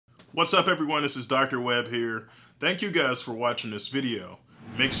What's up everyone, this is Dr. Webb here. Thank you guys for watching this video.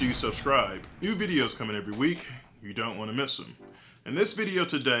 Make sure you subscribe. New videos coming every week. You don't want to miss them. In this video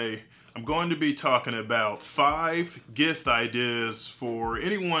today, I'm going to be talking about 5 gift ideas for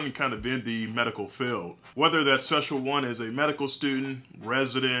anyone kind of in the medical field. Whether that special one is a medical student,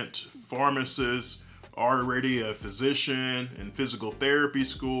 resident, pharmacist, already a physician in physical therapy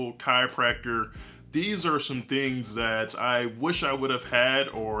school, chiropractor. These are some things that I wish I would have had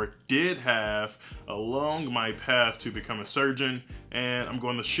or did have along my path to become a surgeon, and I'm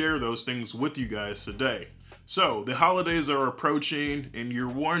going to share those things with you guys today. So, the holidays are approaching and you're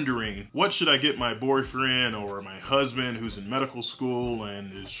wondering, what should I get my boyfriend or my husband who's in medical school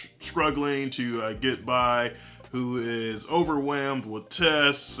and is struggling to get by, who is overwhelmed with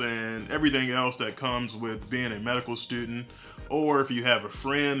tests and everything else that comes with being a medical student? Or if you have a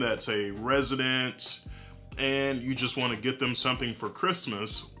friend that's a resident and you just want to get them something for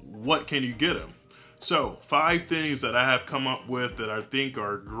Christmas, what can you get them? So, 5 things that I have come up with that I think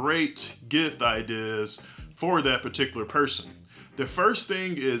are great gift ideas for that particular person. The first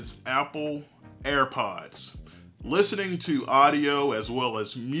thing is Apple Airpods. Listening to audio as well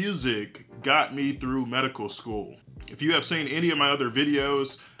as music got me through medical school. If you have seen any of my other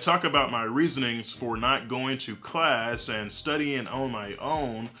videos, I talk about my reasonings for not going to class and studying on my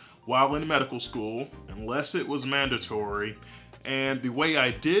own while in medical school, unless it was mandatory. And the way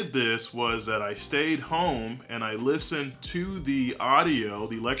I did this was that I stayed home and I listened to the audio,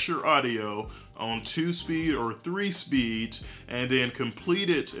 the lecture audio, on 2-speed or 3-speed, and then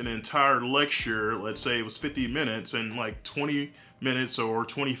completed an entire lecture, let's say it was 50 minutes, in like 20 minutes or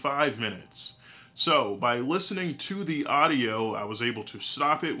 25 minutes. So by listening to the audio, I was able to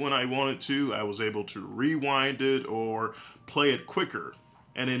stop it when I wanted to, I was able to rewind it or play it quicker.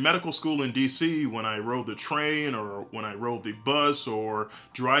 And in medical school in DC, when I rode the train or when I rode the bus or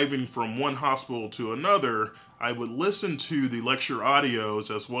driving from one hospital to another, I would listen to the lecture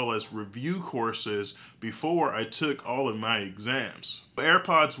audios as well as review courses before I took all of my exams.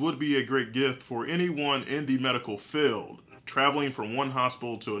 AirPods would be a great gift for anyone in the medical field, traveling from one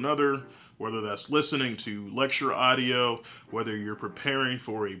hospital to another, whether that's listening to lecture audio, whether you're preparing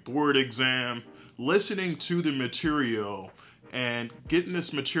for a board exam, listening to the material and getting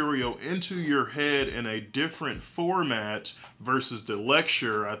this material into your head in a different format versus the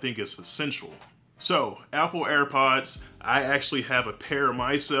lecture, I think is essential. So, Apple AirPods, I actually have a pair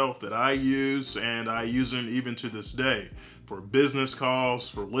myself that I use, and I use them even to this day for business calls,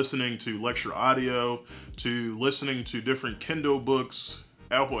 for listening to lecture audio, to listening to different Kindle books.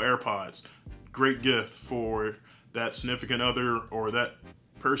 Apple AirPods, great gift for that significant other or that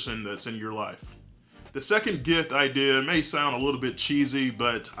person that's in your life. The second gift idea may sound a little bit cheesy,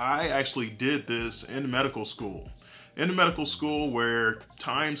 but I actually did this in medical school. In medical school, where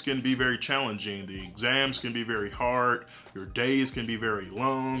times can be very challenging, the exams can be very hard, your days can be very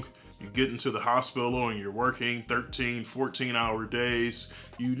long, you get into the hospital and you're working 13, 14-hour days.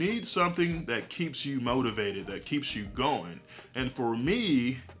 You need something that keeps you motivated, that keeps you going. And for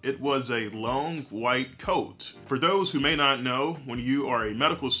me, it was a long white coat. For those who may not know, when you are a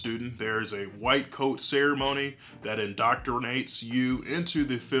medical student, there's a white coat ceremony that indoctrinates you into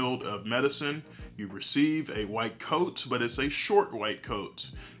the field of medicine. You receive a white coat, but it's a short white coat.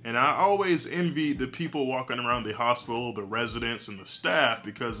 And I always envied the people walking around the hospital, the residents and the staff,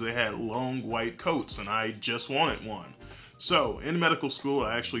 because they had long white coats and I just wanted one. So in medical school,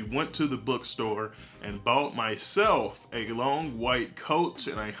 I actually went to the bookstore and bought myself a long white coat,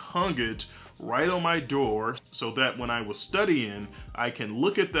 and I hung it right on my door so that when I was studying, I can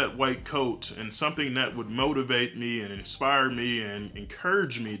look at that white coat and something that would motivate me and inspire me and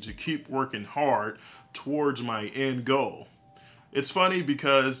encourage me to keep working hard towards my end goal. It's funny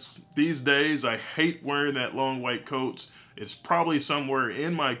because these days I hate wearing that long white coat. It's probably somewhere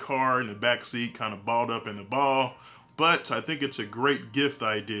in my car in the back seat, kind of balled up in the ball, but I think it's a great gift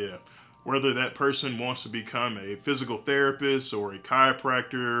idea. Whether that person wants to become a physical therapist or a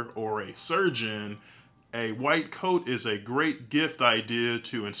chiropractor or a surgeon, a white coat is a great gift idea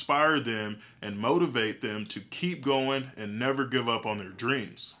to inspire them and motivate them to keep going and never give up on their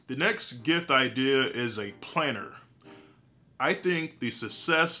dreams. The next gift idea is a planner. I think the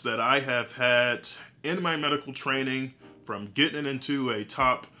success that I have had in my medical training, from getting into a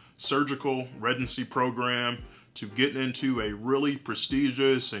top surgical residency program to getting into a really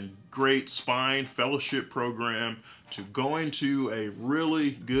prestigious and great spine fellowship program to going to a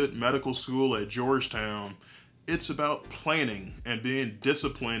really good medical school at Georgetown, It's about planning and being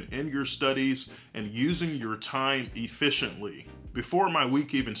disciplined in your studies and using your time efficiently. Before my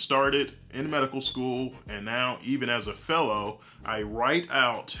week even started in medical school, and now even as a fellow, I write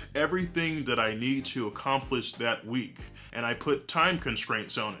out everything that I need to accomplish that week, and I put time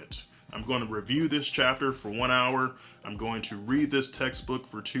constraints on it. I'm going to review this chapter for 1 hour. I'm going to read this textbook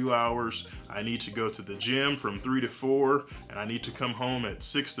for 2 hours. I need to go to the gym from 3 to 4, and I need to come home at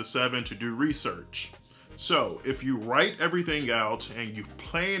 6 to 7 to do research. So if you write everything out and you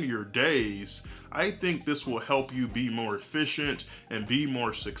plan your days, I think this will help you be more efficient and be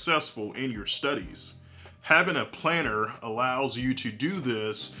more successful in your studies. Having a planner allows you to do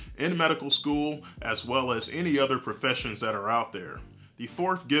this in medical school as well as any other professions that are out there. The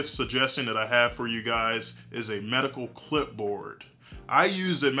fourth gift suggestion that I have for you guys is a medical clipboard. I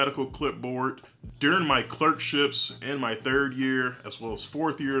used a medical clipboard during my clerkships in my 3rd year, as well as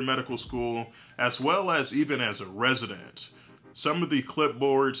 4th year in medical school, as well as even as a resident. Some of the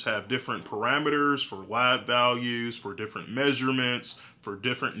clipboards have different parameters for lab values, for different measurements, for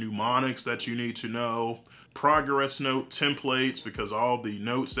different mnemonics that you need to know, progress note templates, because all the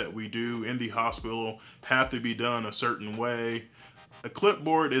notes that we do in the hospital have to be done a certain way. A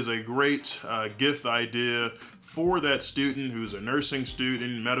clipboard is a great gift idea for that student who's a nursing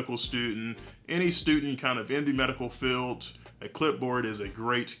student, medical student, any student kind of in the medical field. A clipboard is a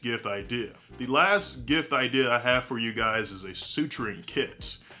great gift idea. The last gift idea I have for you guys is a suturing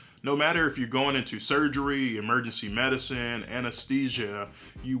kit. No matter if you're going into surgery, emergency medicine, anesthesia,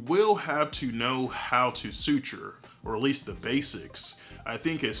 you will have to know how to suture, or at least the basics. I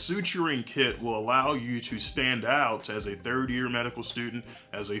think a suturing kit will allow you to stand out as a 3rd year medical student,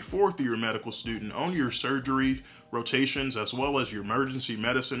 as a 4th year medical student on your surgery rotations, as well as your emergency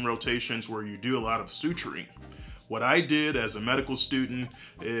medicine rotations where you do a lot of suturing. What I did as a medical student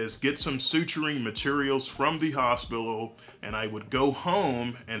is get some suturing materials from the hospital, and I would go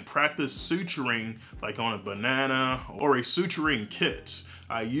home and practice suturing like on a banana or a suturing kit.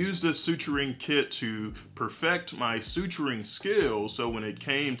 I used this suturing kit to perfect my suturing skills, so when it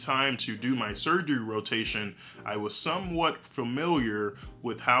came time to do my surgery rotation, I was somewhat familiar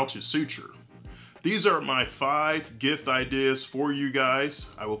with how to suture. These are my 5 gift ideas for you guys.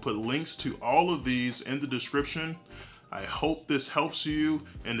 I will put links to all of these in the description. I hope this helps you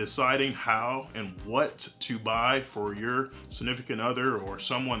in deciding how and what to buy for your significant other or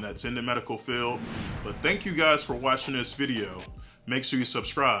someone that's in the medical field. But thank you guys for watching this video. Make sure you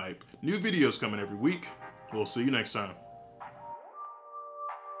subscribe. New videos coming every week. We'll see you next time.